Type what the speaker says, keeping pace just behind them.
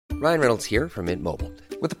Ryan Reynolds here from Mint Mobile.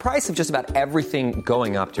 With the price of just about everything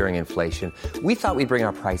going up during inflation, we thought we'd bring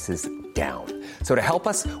our prices down. So to help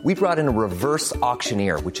us, we brought in a reverse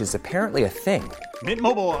auctioneer, which is apparently a thing. Mint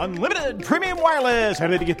Mobile Unlimited Premium Wireless. How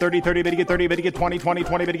to get 30, 30, bit to get 30, bit to get 20, 20,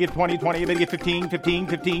 20, bit to get 20, 20, bit to get 15, 15,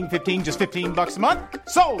 15, 15, just $15 a month?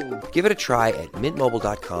 Sold! Give it a try at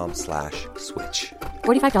mintmobile.com/switch.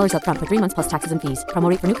 $45 up front for 3 months plus taxes and fees. Promo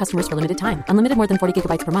rate for new customers for limited time. Unlimited more than 40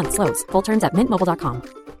 gigabytes per month. Slows full terms at mintmobile.com.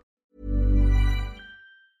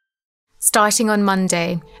 Starting on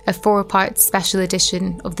Monday, a 4-part special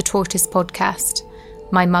edition of the Tortoise podcast,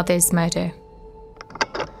 My Mother's Murder.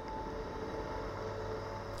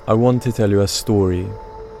 I want to tell you a story.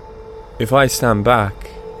 If I stand back,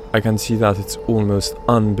 I can see that it's almost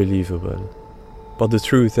unbelievable. But the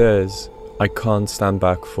truth is, I can't stand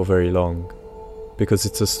back for very long, because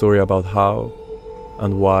it's a story about how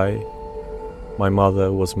and why my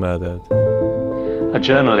mother was murdered. A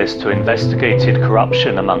journalist who investigated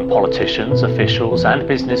corruption among politicians, officials and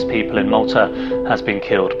business people in Malta has been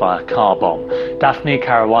killed by a car bomb. Daphne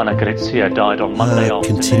Caruana Galizia died on Monday Her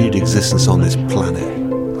afternoon. continued existence on this planet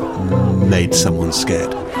made someone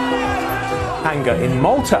scared. Anger in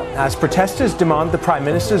Malta as protesters demand the Prime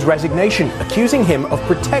Minister's resignation, accusing him of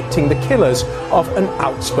protecting the killers of an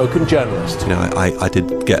outspoken journalist. You know, I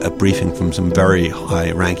did get a briefing from some very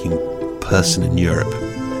high-ranking person in Europe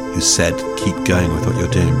who said, keep going with what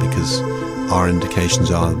you're doing, because our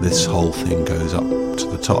indications are this whole thing goes up to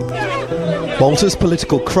the top. Malta's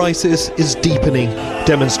political crisis is deepening.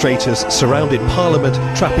 Demonstrators surrounded Parliament,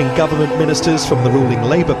 trapping government ministers from the ruling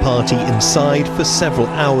Labour Party inside for several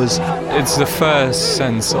hours. It's the first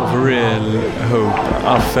sense of real hope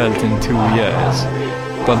I've felt in 2 years.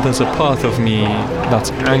 But there's a part of me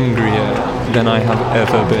that's angrier than I have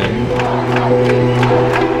ever been.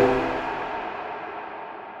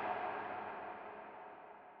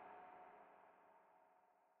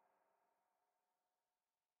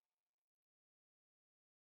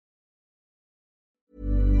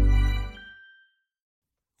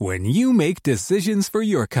 When you make decisions for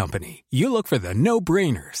your company, you look for the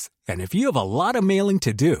no-brainers. And if you have a lot of mailing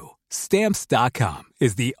to do, Stamps.com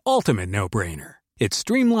is the ultimate no-brainer. It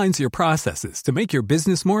streamlines your processes to make your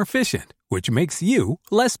business more efficient, which makes you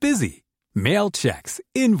less busy. Mail checks,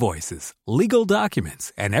 invoices, legal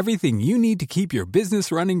documents, and everything you need to keep your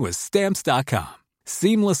business running with Stamps.com.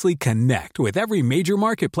 Seamlessly connect with every major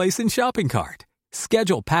marketplace and shopping cart.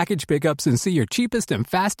 Schedule package pickups and see your cheapest and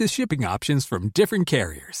fastest shipping options from different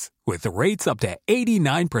carriers, with rates up to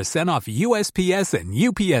 89% off USPS and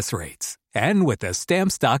UPS rates. And with the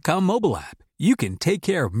Stamps.com mobile app, you can take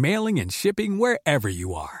care of mailing and shipping wherever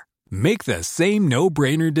you are. Make the same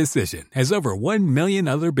no-brainer decision as over 1 million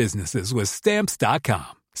other businesses with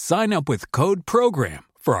Stamps.com. Sign up with code PROGRAM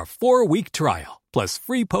for a 4-week trial, plus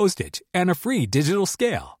free postage and a free digital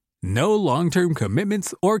scale. No long-term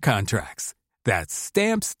commitments or contracts. That's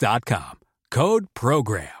Stamps.com. Code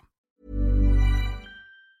PROGRAM.